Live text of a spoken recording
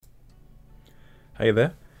Hey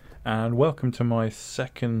there, and welcome to my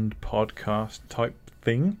second podcast type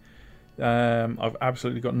thing. I've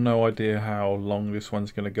absolutely got no idea how long this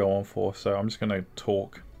one's going to go on for, so I'm just going to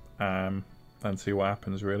talk and see what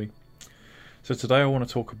happens, really. So today I want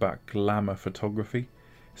to talk about glamour photography,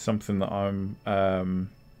 something that I'm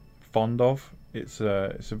fond of. It's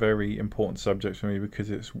a very important subject for me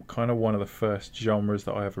because it's kind of one of the first genres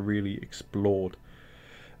that I ever really explored,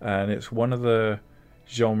 and it's one of the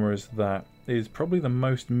genres that is probably the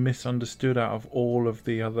most misunderstood out of all of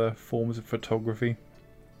the other forms of photography.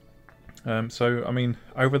 Over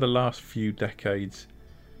the last few decades,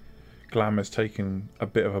 glamour's taken a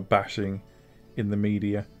bit of a bashing in the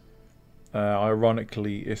media.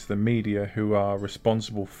 Ironically, it's the media who are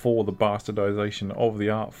responsible for the bastardization of the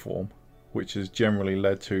art form, which has generally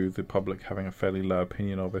led to the public having a fairly low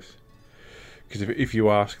opinion of it. Because if you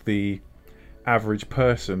ask the average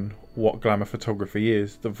person what glamour photography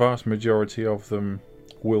is, the vast majority of them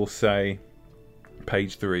will say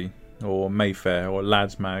Page 3 or Mayfair or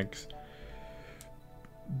Lads Mags.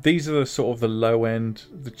 These are the sort of the low end,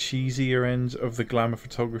 the cheesier ends of the glamour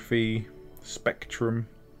photography spectrum.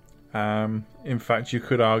 In fact, you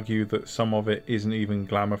could argue that some of it isn't even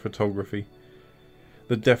glamour photography.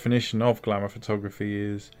 The definition of glamour photography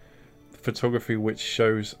is photography which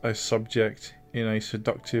shows a subject in a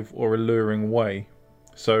seductive or alluring way.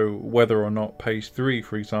 So whether or not Page 3,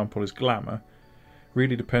 for example, is glamour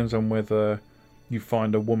really depends on whether you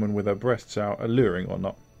find a woman with her breasts out alluring or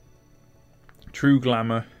not. True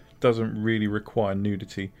glamour doesn't really require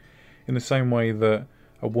nudity, in the same way that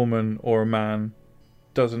a woman or a man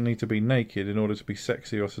doesn't need to be naked in order to be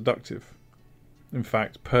sexy or seductive. In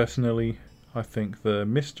fact, personally, I think the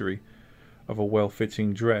mystery of a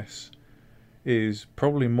well-fitting dress is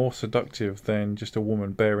probably more seductive than just a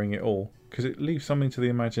woman bearing it all, because it leaves something to the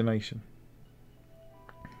imagination.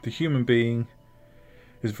 The human being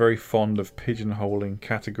is very fond of pigeonholing,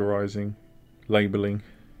 categorizing, labeling.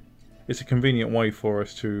 It's a convenient way for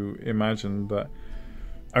us to imagine that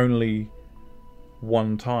only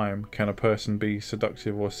one time can a person be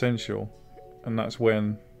seductive or sensual, and that's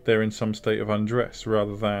when they're in some state of undress,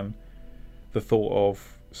 rather than the thought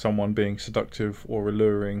of someone being seductive or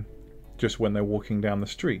alluring just when they're walking down the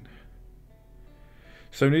street.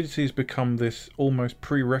 So nudity has become this almost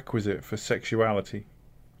prerequisite for sexuality,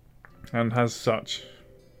 and as such,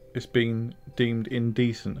 it's been deemed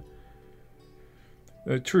indecent.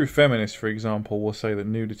 A true feminist, for example, will say that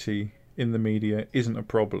nudity in the media isn't a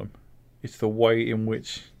problem. It's the way in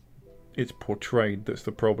which it's portrayed that's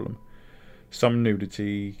the problem. Some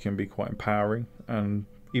nudity can be quite empowering and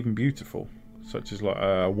even beautiful, such as like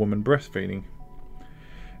a woman breastfeeding.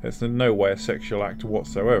 It's in no way a sexual act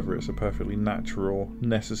whatsoever. It's a perfectly natural,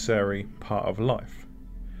 necessary part of life.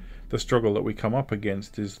 The struggle that we come up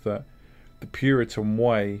against is that the Puritan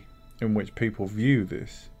way in which people view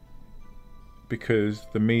this, because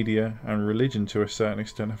the media and religion to a certain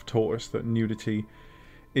extent have taught us that nudity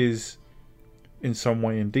is in some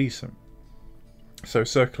way indecent. So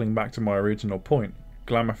circling back to my original point,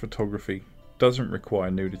 glamour photography doesn't require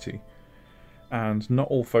nudity, and not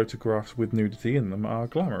all photographs with nudity in them are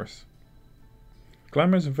glamorous.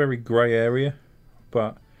 Glamour is a very grey area,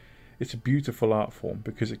 but it's a beautiful art form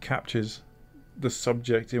because it captures the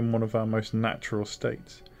subject in one of our most natural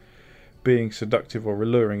states. Being seductive or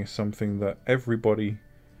alluring is something that everybody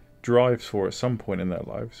drives for at some point in their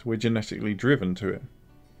lives. We're genetically driven to it.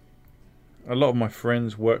 A lot of my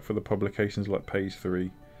friends work for the publications like Page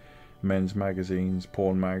 3, men's magazines,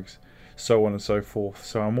 porn mags, so on and so forth,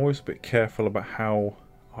 so I'm always a bit careful about how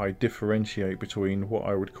I differentiate between what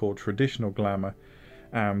I would call traditional glamour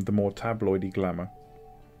and the more tabloidy glamour.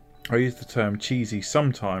 I use the term cheesy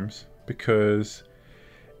sometimes because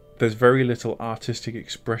there's very little artistic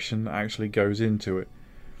expression that actually goes into it.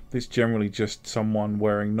 It's generally just someone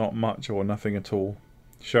wearing not much or nothing at all,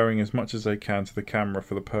 showing as much as they can to the camera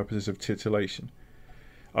for the purposes of titillation.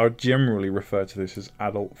 I would generally refer to this as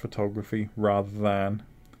adult photography rather than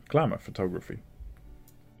glamour photography.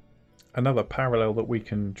 Another parallel that we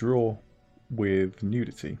can draw with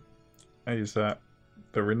nudity is that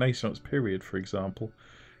the Renaissance period, for example,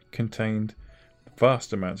 contained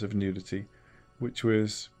vast amounts of nudity, which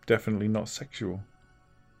was definitely not sexual.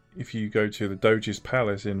 If you go to the Doge's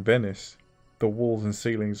Palace in Venice, the walls and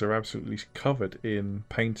ceilings are absolutely covered in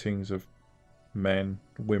paintings of men,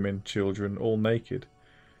 women, children, all naked.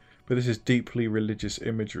 But this is deeply religious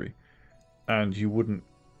imagery, and you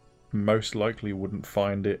most likely wouldn't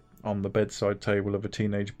find it on the bedside table of a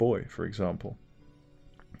teenage boy, for example.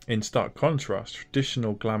 In stark contrast,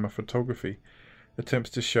 traditional glamour photography attempts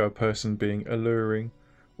to show a person being alluring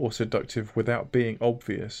or seductive without being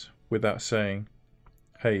obvious, without saying,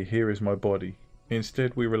 hey, here is my body.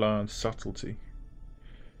 Instead, we rely on subtlety.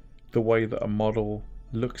 The way that a model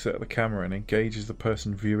looks at the camera and engages the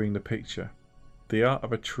person viewing the picture. The art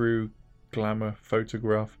of a true glamour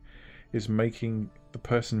photograph is making the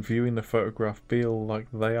person viewing the photograph feel like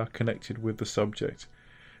they are connected with the subject,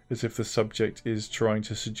 as if the subject is trying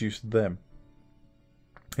to seduce them.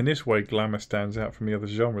 In this way, glamour stands out from the other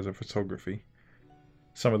genres of photography.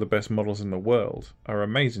 Some of the best models in the world are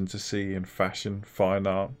amazing to see in fashion, fine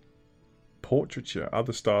art, portraiture,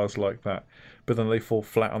 other styles like that, but then they fall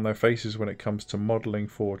flat on their faces when it comes to modelling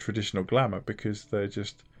for traditional glamour because they're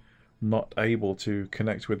just not able to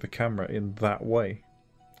connect with the camera in that way.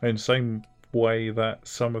 In the same way that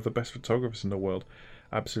some of the best photographers in the world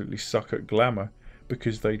absolutely suck at glamour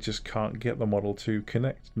because they just can't get the model to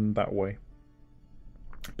connect in that way.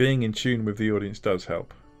 Being in tune with the audience does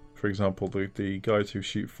help. For example, the guys who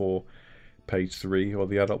shoot for Page 3 or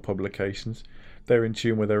the adult publications, they're in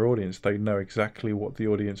tune with their audience. They know exactly what the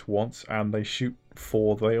audience wants and they shoot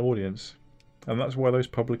for the audience. And that's why those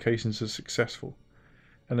publications are successful.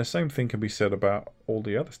 And the same thing can be said about all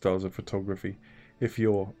the other styles of photography. If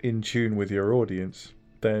you're in tune with your audience,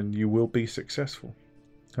 then you will be successful.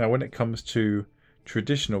 Now, when it comes to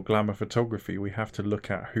traditional glamour photography, we have to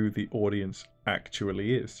look at who the audience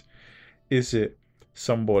actually is. Is it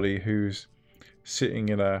somebody who's sitting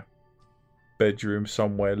in a bedroom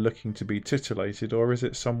somewhere looking to be titillated, or is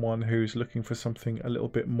it someone who's looking for something a little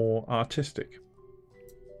bit more artistic?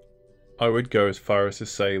 I would go as far as to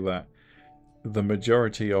say that the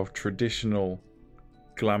majority of traditional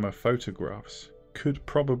glamour photographs could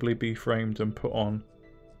probably be framed and put on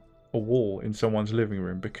a wall in someone's living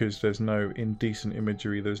room because there's no indecent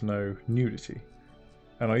imagery, there's no nudity.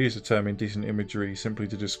 And I use the term indecent imagery simply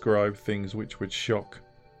to describe things which would shock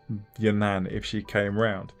your nan if she came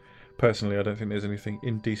round. Personally, I don't think there's anything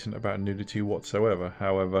indecent about nudity whatsoever.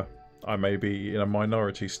 However, I may be in a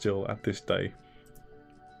minority still at this day.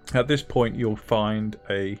 At this point, you'll find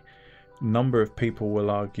a number of people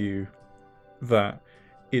will argue that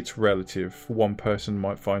it's relative. One person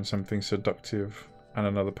might find something seductive and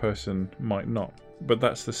another person might not. But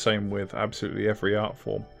that's the same with absolutely every art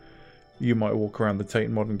form. You might walk around the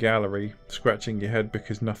Tate Modern Gallery scratching your head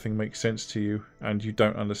because nothing makes sense to you and you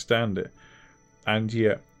don't understand it. And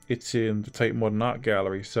yet, it's in the Tate Modern Art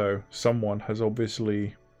Gallery, so someone has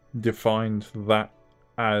obviously defined that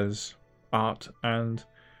as art and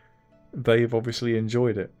they've obviously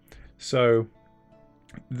enjoyed it. So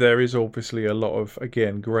there is obviously a lot of,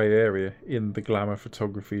 again, grey area in the glamour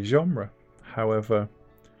photography genre. However,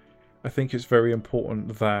 I think it's very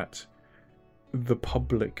important that the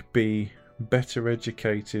public be better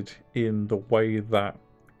educated in the way that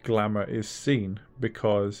glamour is seen,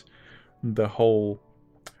 because the whole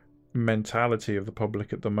mentality of the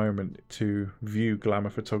public at the moment to view glamour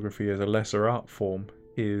photography as a lesser art form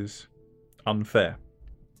is unfair.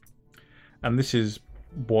 And this is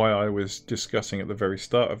why I was discussing at the very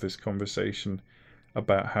start of this conversation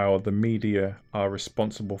about how the media are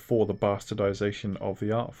responsible for the bastardization of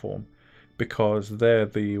the art form, because they're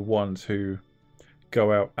the ones who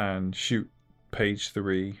go out and shoot Page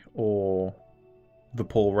 3 or the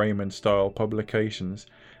Paul Raymond style publications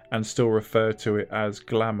and still refer to it as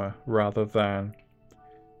glamour rather than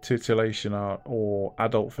titillation art or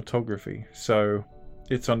adult photography. So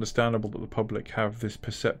it's understandable that the public have this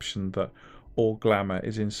perception that all glamour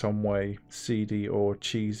is in some way seedy or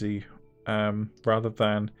cheesy, rather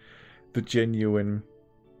than the genuine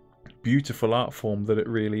beautiful art form that it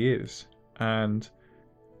really is. And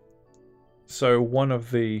so one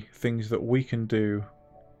of the things that we can do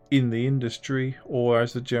in the industry or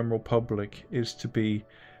as the general public is to be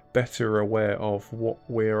better aware of what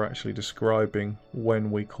we're actually describing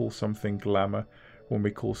when we call something glamour, when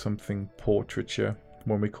we call something portraiture,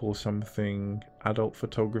 when we call something adult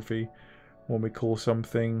photography, when we call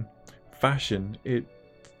something fashion. It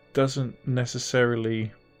doesn't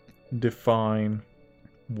necessarily define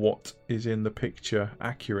what is in the picture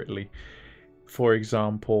accurately. For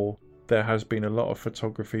example, there has been a lot of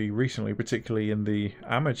photography recently, particularly in the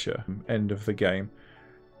amateur end of the game,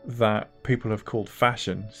 that people have called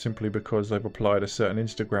fashion simply because they've applied a certain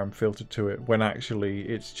Instagram filter to it, when actually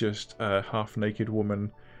it's just a half-naked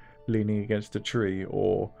woman leaning against a tree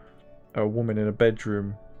or a woman in a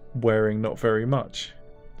bedroom wearing not very much.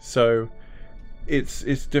 So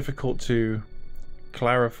it's difficult to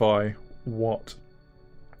clarify what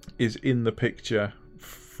is in the picture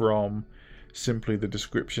from simply the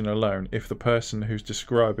description alone if the person who's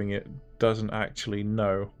describing it doesn't actually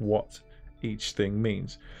know what each thing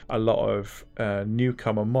means. A lot of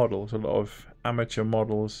newcomer models, a lot of amateur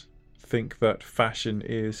models think that fashion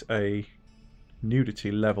is a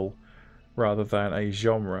nudity level rather than a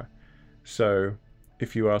genre. So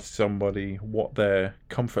if you ask somebody what their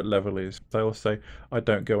comfort level is, they'll say, I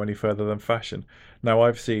don't go any further than fashion. Now,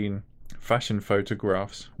 I've seen fashion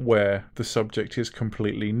photographs where the subject is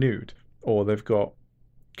completely nude, or they've got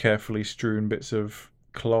carefully strewn bits of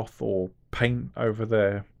cloth or paint over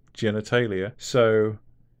their genitalia. So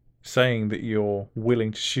saying that you're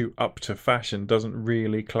willing to shoot up to fashion doesn't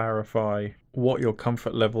really clarify what your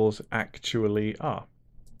comfort levels actually are.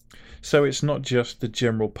 So it's not just the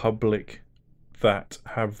general public that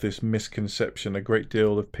have this misconception. A great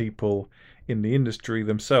deal of people in the industry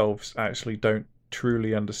themselves actually don't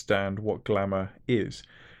truly understand what glamour is.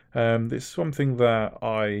 It's something that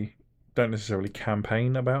I don't necessarily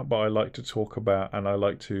campaign about, but I like to talk about, and I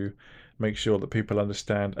like to make sure that people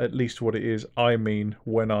understand at least what it is I mean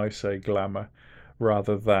when I say glamour,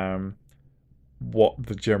 rather than what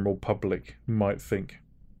the general public might think.